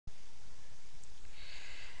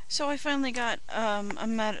So I finally got a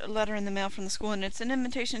letter in the mail from the school, and it's an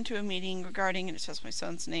invitation to a meeting regarding, and it says my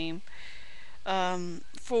son's name,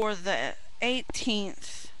 for the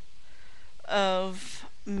 18th of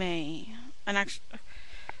May, and actually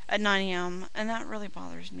at 9 a.m. And that really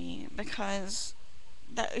bothers me because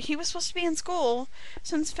that he was supposed to be in school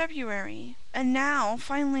since February, and now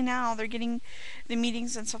finally now they're getting the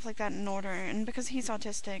meetings and stuff like that in order. And because he's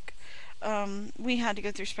autistic, we had to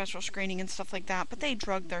go through special screening and stuff like that. But they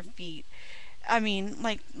drugged their feet. I mean,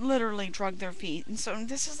 like, literally drugged their feet. And so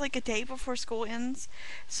this is like a day before school ends.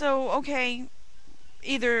 So, okay,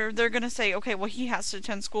 either they're going to say, okay, well, he has to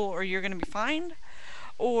attend school or you're going to be fined.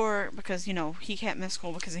 Or, because, he can't miss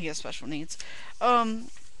school because he has special needs. Um,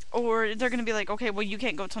 or they're going to be like, okay, well, you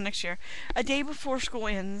can't go till next year. A day before school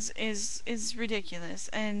ends is ridiculous.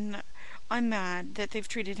 And I'm mad that they've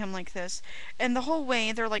treated him like this. And the whole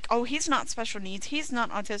way, they're like, oh, he's not special needs. He's not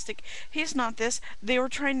autistic. He's not this. They were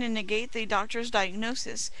trying to negate the doctor's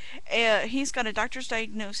diagnosis. He's got a doctor's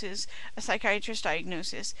diagnosis, a psychiatrist's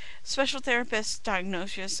diagnosis, special therapist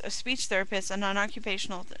diagnosis, a speech therapist, and an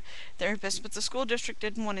occupational therapist. But the school district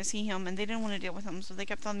didn't want to see him, and they didn't want to deal with him. So they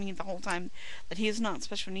kept telling me the whole time that he is not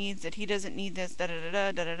special needs, that he doesn't need this, da da da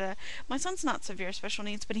da da da da. My son's not severe special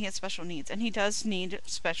needs, but he has special needs, and he does need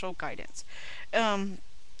special guidance. Um,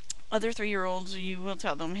 Other 3-year-olds, you will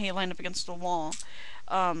tell them, hey, line up against the wall.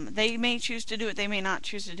 They may choose to do it, they may not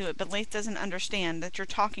choose to do it, but Lath doesn't understand that you're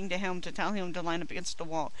talking to him to tell him to line up against the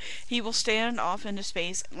wall. He will stand off into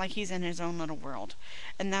space like he's in his own little world,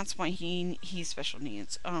 and that's why he's special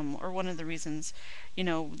needs, or one of the reasons,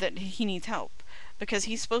 that he needs help, because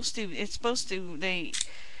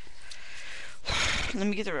let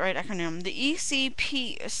me get the right acronym. The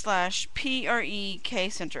ECP/PREK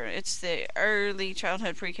Center. It's the Early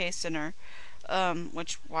Childhood Pre-K Center,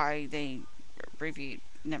 which why they abbreviate.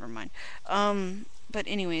 Never mind. But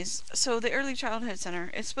anyways, so the Early Childhood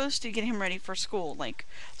Center is supposed to get him ready for school, like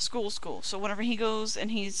school. So whenever he goes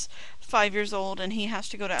and he's 5 years old and he has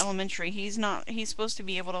to go to elementary, he's supposed to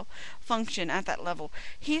be able to function at that level.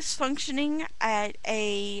 He's functioning at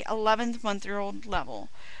a 11th-month-old level.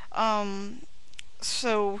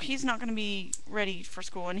 So he's not going to be ready for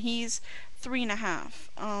school, and he's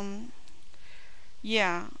 3.5.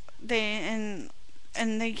 Yeah, they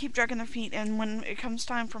keep dragging their feet, and when it comes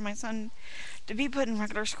time for my son to be put in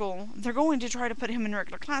regular school, they're going to try to put him in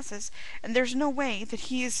regular classes, and there's no way that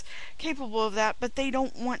he is capable of that, but they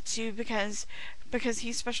don't want to because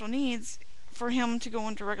he's special needs. For him to go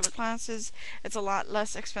into regular classes, it's a lot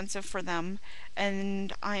less expensive for them,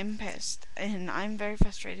 and I'm pissed, and I'm very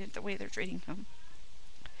frustrated at the way they're treating him.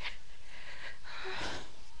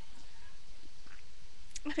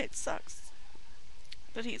 And it sucks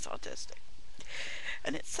that he's autistic.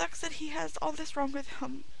 And it sucks that he has all this wrong with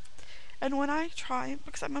him. And when I try,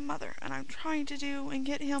 because I'm a mother, and I'm trying to do and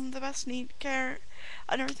get him the best care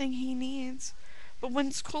and everything he needs, but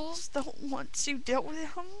when schools don't want to deal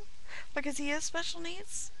with him because he has special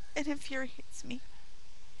needs, it infuriates me.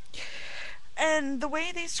 And the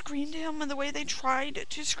way they screened him and the way they tried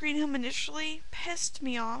to screen him initially pissed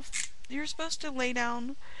me off. You're supposed to lay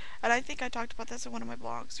down, and I think I talked about this in one of my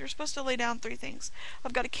blogs, you're supposed to lay down 3 things.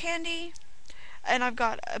 I've got a candy, and I've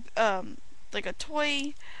got like a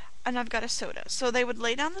toy, and I've got a soda. So they would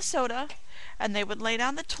lay down the soda, and they would lay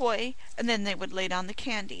down the toy, and then they would lay down the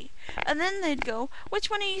candy. And then they'd go, which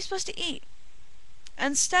one are you supposed to eat?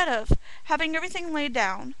 Instead of having everything laid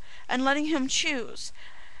down and letting him choose,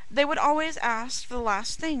 they would always ask the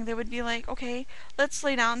last thing. They would be like, okay, let's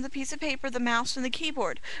lay down the piece of paper, the mouse, and the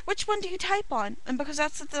keyboard. Which one do you type on? And because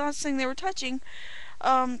that's the last thing they were touching,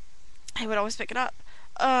 he would always pick it up.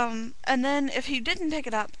 And then if he didn't pick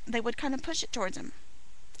it up, they would kind of push it towards him.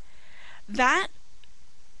 That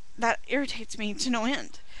irritates me to no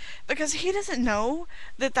end. Because he doesn't know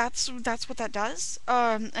that that's what that does.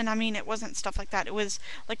 And I mean, it wasn't stuff like that. It was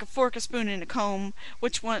like a fork, a spoon, and a comb.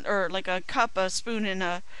 Which one, or like a cup, a spoon, and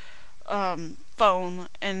a phone.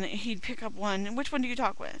 And he'd pick up one. Which one do you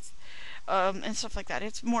talk with? And stuff like that.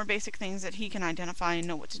 It's more basic things that he can identify and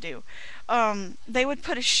know what to do. They would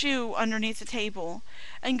put a shoe underneath the table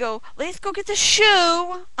and go, let's go get the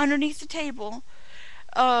shoe underneath the table.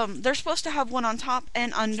 They're supposed to have one on top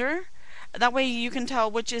and under. That way you can tell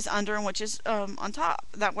which is under and which is on top.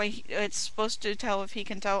 That way it's supposed to tell if he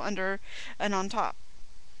can tell under and on top.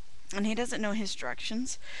 And he doesn't know his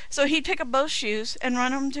directions. So he'd pick up both shoes and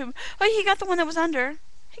run them to... Oh, he got the one that was under.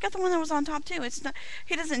 He got the one that was on top too.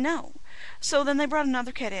 He doesn't know. So then they brought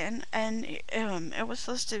another kid in, and it was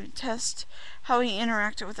supposed to test how he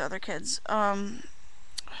interacted with other kids.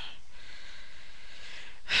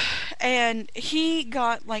 And he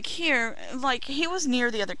got, like, here, like, he was near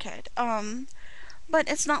the other kid. But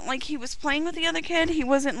it's not like he was playing with the other kid. He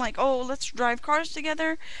wasn't like, oh, let's drive cars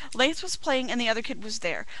together. Lath was playing and the other kid was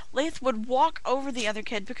there. Lath would walk over the other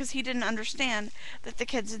kid because he didn't understand that the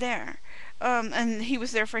kid's there. And he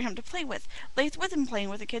was there for him to play with. Lath wasn't playing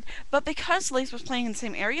with the kid, but because Lath was playing in the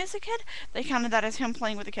same area as the kid, they counted that as him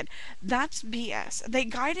playing with the kid. That's BS. They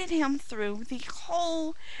guided him through the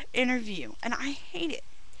whole interview, and I hate it.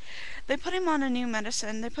 They put him on a new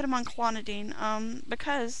medicine. They put him on clonidine,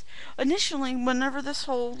 because initially, whenever this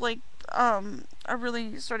whole, like, I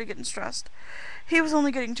really started getting stressed, he was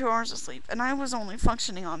only getting 2 hours of sleep, and I was only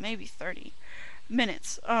functioning on maybe 30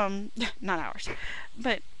 minutes, not hours.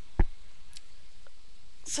 But,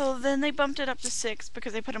 so then they bumped it up to 6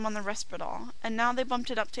 because they put him on the Risperdal, and now they bumped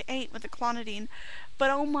it up to 8 with the clonidine. But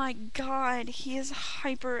oh my god, he is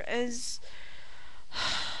hyper as...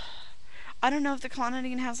 I don't know if the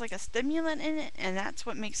clonidine has like a stimulant in it, and that's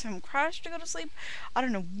what makes him crash to go to sleep. I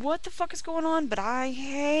don't know what the fuck is going on, but I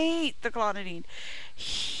hate the clonidine.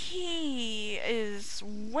 He is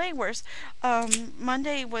way worse.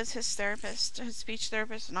 Monday was his therapist, his speech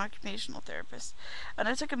therapist and occupational therapist, and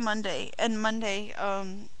I took him Monday, and Monday,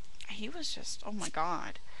 he was just, oh my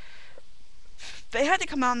god. They had to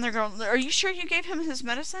come out and they're going, are you sure you gave him his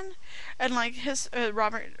medicine? And like his,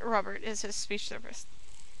 Robert is his speech therapist.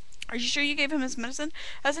 Are you sure you gave him his medicine?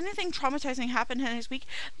 Has anything traumatizing happened in his week?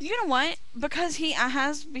 You know what? Because he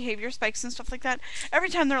has behavior spikes and stuff like that, every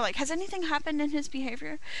time they're like, has anything happened in his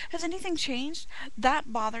behavior? Has anything changed?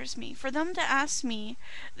 That bothers me. For them to ask me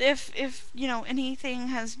if you know, anything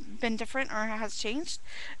has been different or has changed,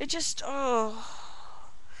 it just, oh.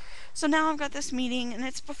 So now I've got this meeting, and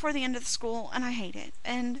it's before the end of the school, and I hate it.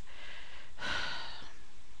 And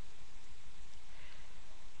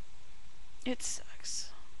it sucks.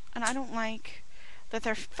 And I don't like that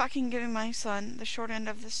they're fucking giving my son the short end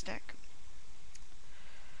of the stick.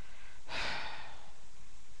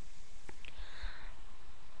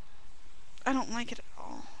 I don't like it at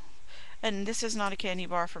all. And this is not a candy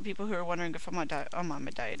bar for people who are wondering if I'm on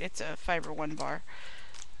my diet. It's a Fiber One bar.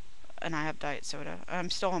 And I have diet soda. I'm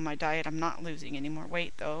still on my diet. I'm not losing any more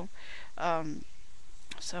weight though.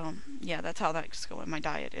 So yeah, that's how that's going. My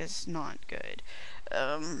diet is not good.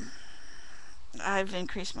 I've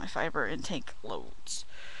increased my fiber intake loads.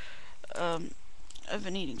 I've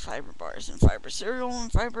been eating fiber bars and fiber cereal and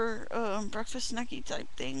fiber breakfast snacky type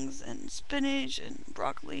things and spinach and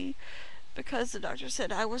broccoli because the doctor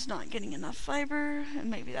said I was not getting enough fiber and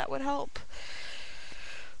maybe that would help.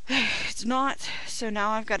 It's not, so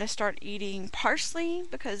now I've got to start eating parsley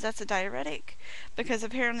because that's a diuretic, because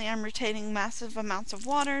apparently I'm retaining massive amounts of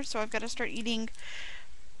water, so I've got to start eating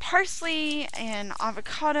parsley and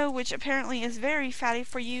avocado, which apparently is very fatty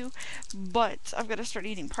for you, but I've got to start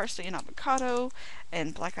eating parsley and avocado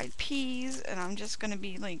and black-eyed peas, and I'm just going to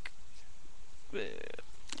be like,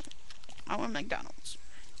 I want McDonald's.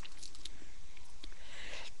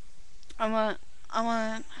 I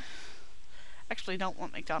want, actually don't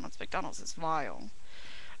want McDonald's. McDonald's is vile.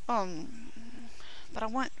 But I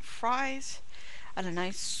want fries and a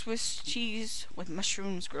nice Swiss cheese with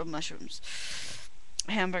mushrooms, grilled mushrooms.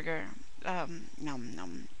 Hamburger. Num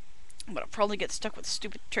num. But I'll probably get stuck with a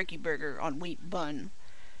stupid turkey burger on wheat bun.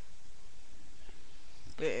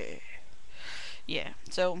 Bleh. Yeah,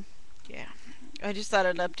 so, yeah. I just thought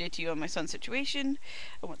I'd update you on my son's situation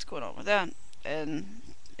and what's going on with that. And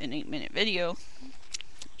an 8-minute video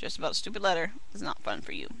just about a stupid letter is not fun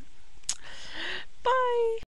for you. Bye!